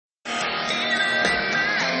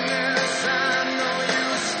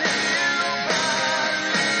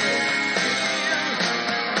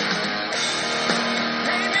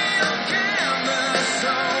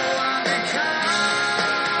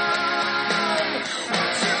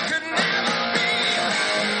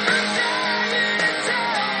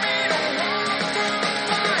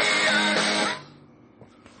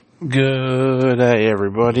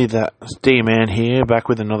everybody, that's D-Man here, back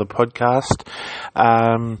with another podcast.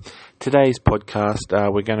 Today's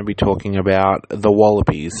podcast, we're going to be talking about the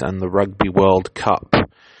Wallabies and the Rugby World Cup.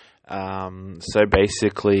 So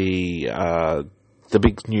basically, the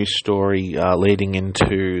big news story leading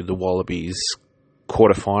into the Wallabies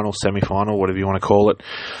quarterfinal, semi-final, whatever you want to call it,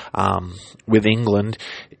 with England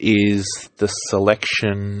is the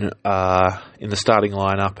selection in the starting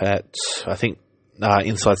lineup at, I think,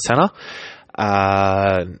 inside centre.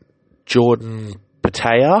 Jordan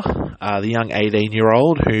Petaia, the young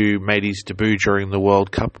 18-year-old who made his debut during the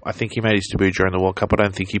World Cup. I think he made his debut during the World Cup. I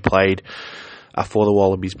don't think he played for the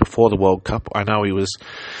Wallabies before the World Cup. I know he was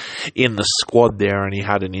in the squad there and he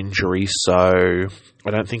had an injury, so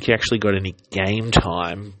I don't think he actually got any game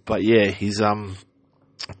time. But yeah, he's a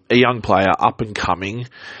young player, up and coming.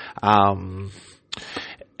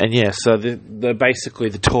 And yeah, so basically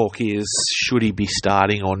the talk is, should he be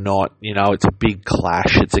starting or not? You know, it's a big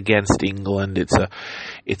clash. It's against England.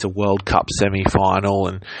 It's a World Cup semi-final,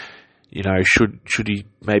 and you know, should he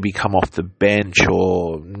maybe come off the bench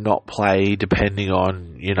or not play, depending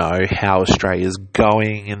on, you know, how Australia's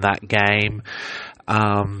going in that game.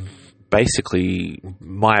 Basically,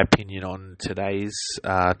 my opinion on today's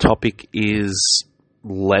topic is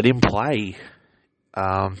let him play.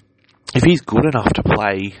 If he's good enough to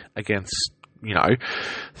play against, you know,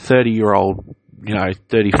 30-year-old, you know,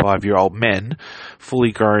 35-year-old men,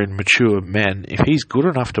 fully grown, mature men, if he's good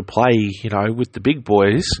enough to play, you know, with the big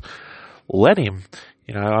boys, let him.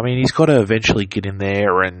 You know, I mean, he's got to eventually get in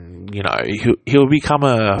there and, you know, he'll become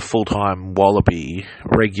a full-time Wallaby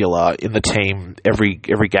regular in the team every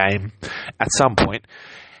game at some point.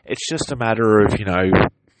 It's just a matter of, you know,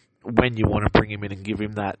 when you want to bring him in and give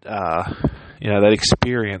him that, you know, that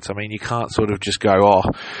experience. I mean, you can't sort of just go, oh,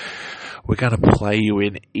 we're going to play you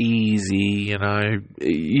in easy, you know.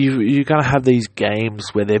 You're going to have these games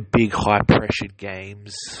where they're big, high-pressured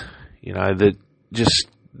games, you know, that just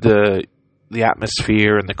the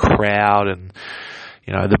atmosphere and the crowd and,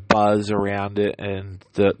 you know, the buzz around it and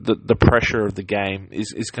the pressure of the game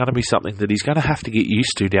is going to be something that he's going to have to get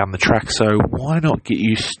used to down the track. So why not get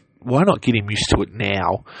him used to it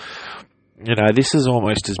now? You know, this is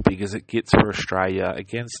almost as big as it gets for Australia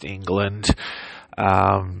against England.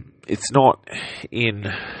 It's not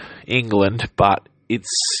in England, but it's,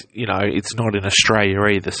 you know, it's not in Australia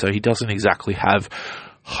either. So he doesn't exactly have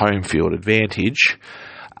home field advantage.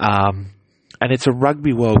 And it's a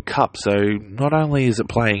Rugby World Cup, so not only is it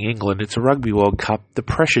playing England, it's a Rugby World Cup. The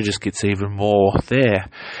pressure just gets even more there.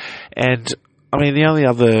 And, I mean, the only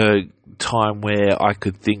other time where I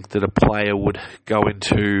could think that a player would go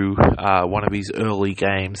into one of his early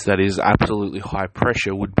games that is absolutely high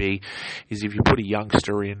pressure is if you put a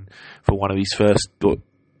youngster in for one of his first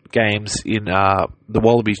games in the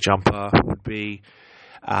Wallabies jumper would be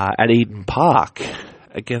at Eden Park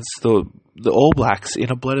against the All Blacks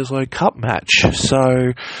in a Bledisloe Cup match.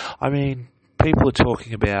 So, I mean, people are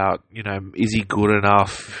talking about, you know, is he good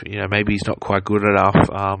enough? You know, maybe he's not quite good enough.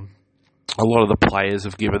 A lot of the players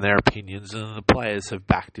have given their opinions, and the players have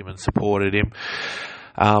backed him and supported him,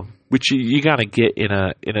 which you're going to get in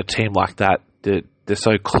a team like that they're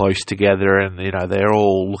so close together, and you know they're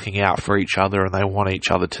all looking out for each other and they want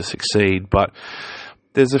each other to succeed. But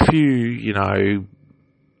there's a few, you know,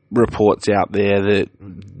 reports out there that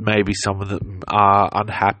maybe some of them are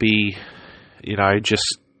unhappy, you know,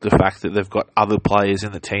 just the fact that they've got other players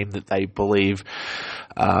in the team that they believe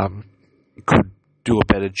could do a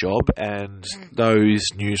better job, and those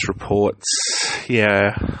news reports,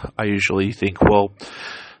 yeah, I usually think, well,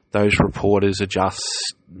 those reporters are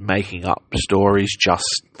just making up stories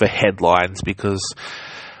just for headlines, because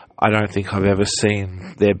I don't think I've ever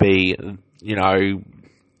seen there be, you know,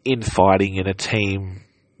 infighting in a team.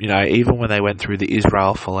 You know, even when they went through the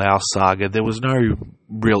Israel Folau saga, there was no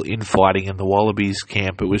real infighting in the Wallabies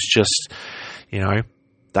camp. It was just, you know,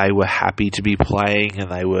 they were happy to be playing, and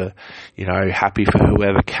they were, you know, happy for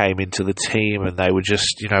whoever came into the team, and they were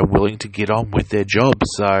just, you know, willing to get on with their job.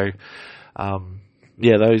 So,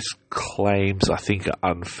 yeah, those claims I think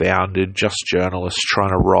are unfounded, just journalists trying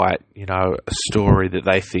to write, you know, a story that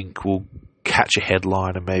they think will catch a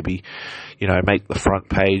headline and maybe, you know, make the front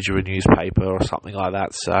page of a newspaper or something like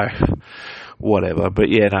that. So, whatever. But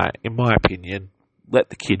yeah, no, in my opinion, let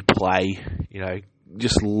the kid play, you know,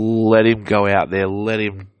 just let him go out there, let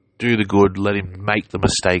him do the good, let him make the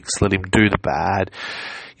mistakes, let him do the bad,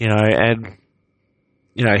 you know, and,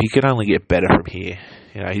 you know, he can only get better from here.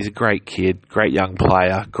 You know, he's a great kid, great young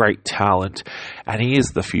player, great talent, and he is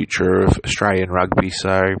the future of Australian rugby.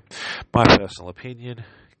 So, my personal opinion,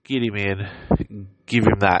 get him in, give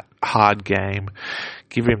him that hard game,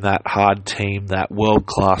 give him that hard team, that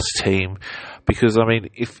world-class team. Because, I mean,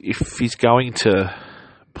 if he's going to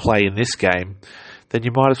play in this game, then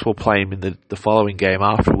you might as well play him in the following game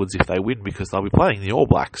afterwards if they win, because they'll be playing the All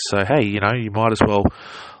Blacks. So, hey, you might as well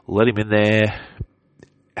let him in there,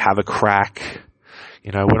 have a crack.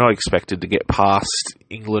 We're not expected to get past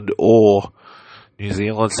England or New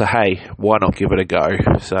Zealand, so hey, why not give it a go?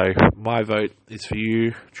 So my vote is for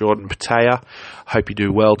you, Jordan Petaia. Hope you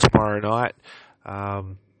do well tomorrow night.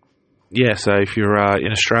 So if you're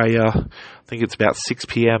in Australia, I think it's about 6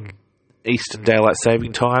 p.m. Eastern Daylight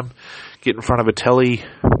Saving Time. Get in front of a telly,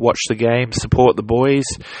 watch the game, support the boys,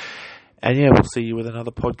 and we'll see you with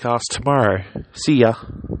another podcast tomorrow. See ya.